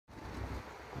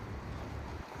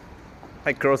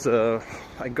I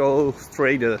go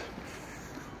straight to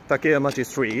Machi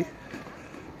Street.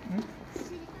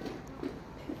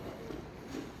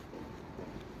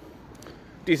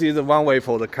 This is the one way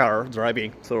for the car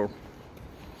driving. So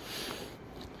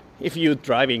if you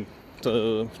driving,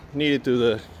 so needed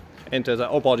to enter the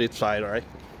opposite side, right?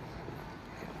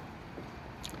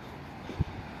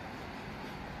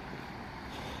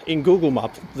 In Google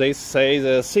Maps, they say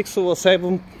the 6 or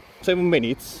 7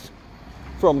 minutes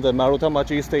from the Maruta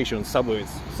Machi station subways,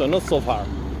 so not so far,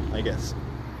 I guess.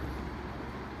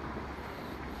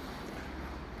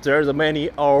 There's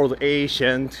many old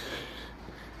ancient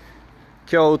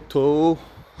Kyoto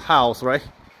house, right?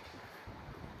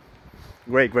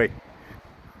 Great.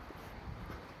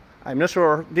 I'm not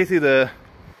sure this is a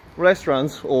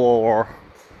restaurant or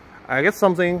I guess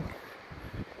something.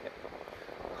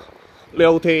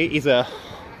 Ryotei is a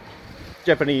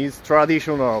Japanese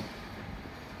traditional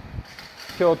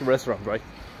Kyoto restaurant, right?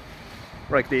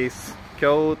 Like this.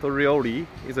 Kyoto Ryori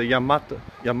is a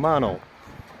Yamano.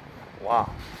 Wow.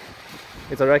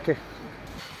 It's like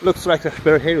looks like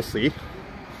very healthy.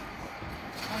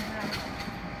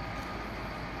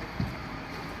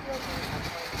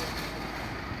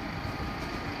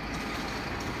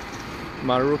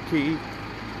 Maruti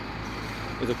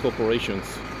is a corporations.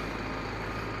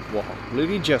 Wow,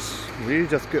 really just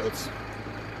good.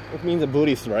 It means the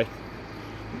Buddhist, right?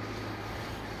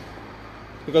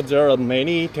 Because there are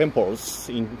many temples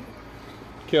in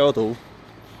Kyoto,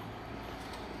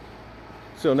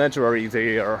 so naturally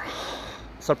their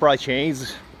supply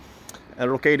chains are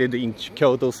located in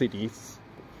Kyoto cities.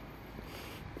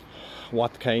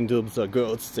 What kind of the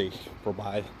goods they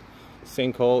provide?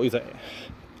 Senko is an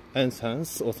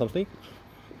incense or something?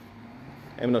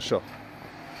 I'm not sure.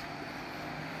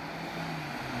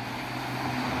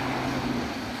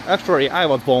 Actually, I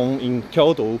was born in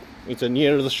Kyoto. It's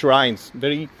near the shrines,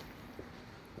 very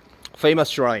famous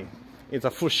shrine. It's a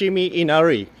Fushimi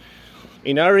Inari.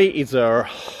 Inari is a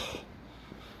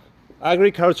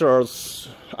agriculture's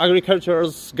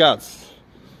gods.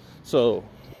 So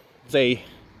they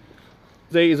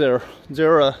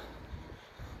are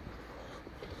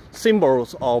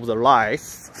symbols of the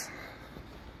life,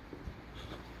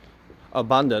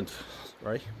 abundant,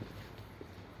 right?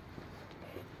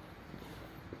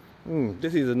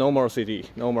 This is a normal city,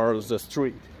 normal the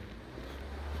street.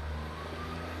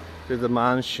 There's the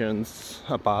mansions,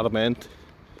 apartment.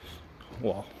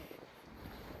 Wow.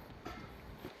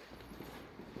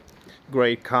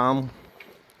 Great calm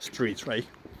streets, right?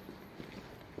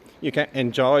 You can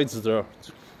enjoy the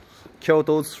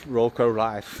Kyoto's local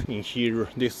life in here,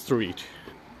 this street.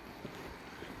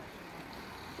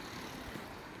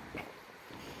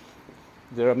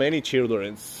 There are many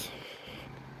children.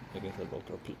 I guess the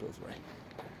local people's, right?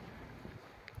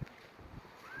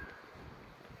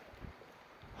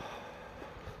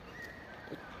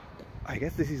 I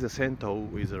guess this is a Sento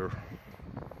with a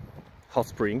hot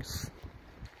springs.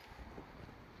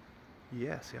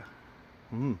 Yes,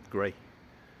 yeah. Great.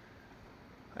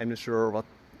 I'm not sure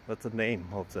what's the name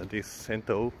of this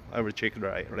Sento. I will check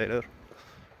later.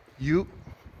 U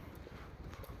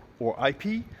or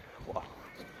IP? Wow.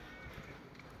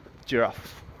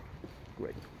 Giraffe.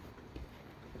 Great.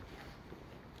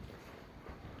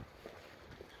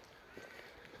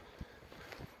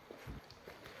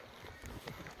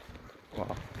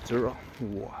 Wow,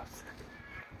 what?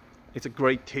 It's a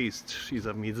great taste. It's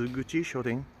a Mizuguchi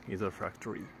Shoten. It's a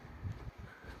factory.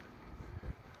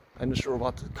 I'm not sure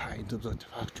what kind of the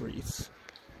factory is.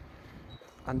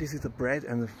 And this is the bread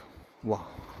and wow,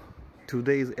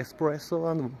 today's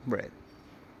espresso and bread.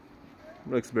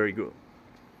 Looks very good.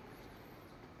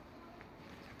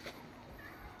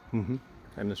 I'm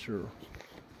not sure.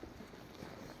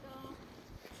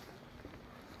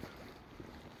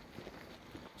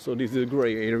 So this is a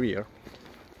gray area.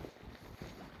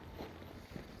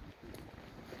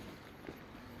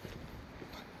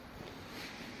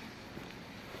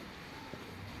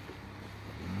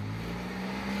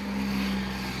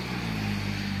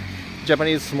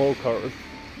 Japanese small cars,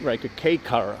 like a K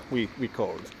car we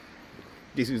call it.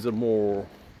 This is a more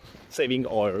saving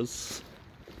oils,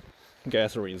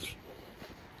 gasolines.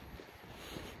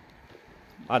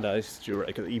 Others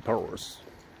like e-powers.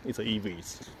 It's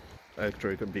EVs.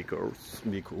 Electric vehicles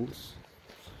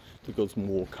because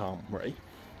more calm, right?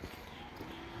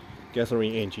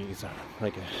 Gasoline engines are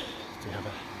like they have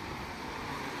a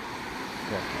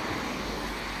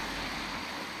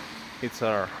it's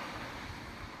a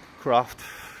craft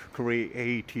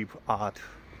creative art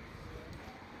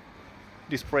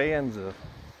display and the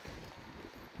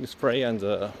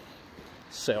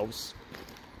sales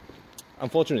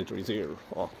unfortunately they're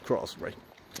closed, right?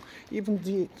 Even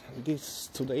this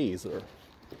today is a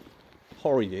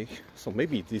holiday, so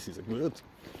maybe this is a good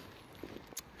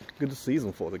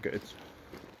season for the goods.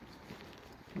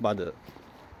 But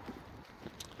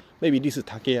maybe this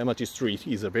Takeyamachi Street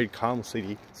is a very calm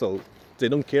city, so they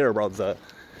don't care about the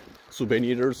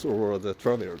souvenirs or the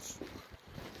travelers.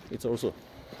 It's also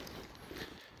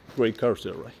great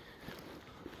culture, right?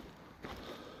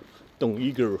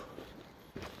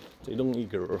 They don't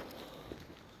eager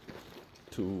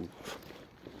to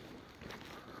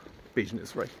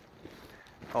business, right?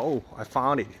 Oh, I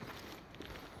found it.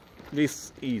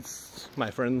 This is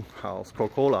my friend's house,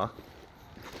 cocola.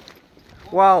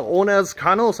 Wow, owner's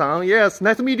Kano-san. Yes,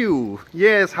 nice to meet you.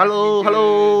 Yes, hello.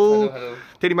 Hello.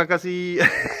 Terima kasih.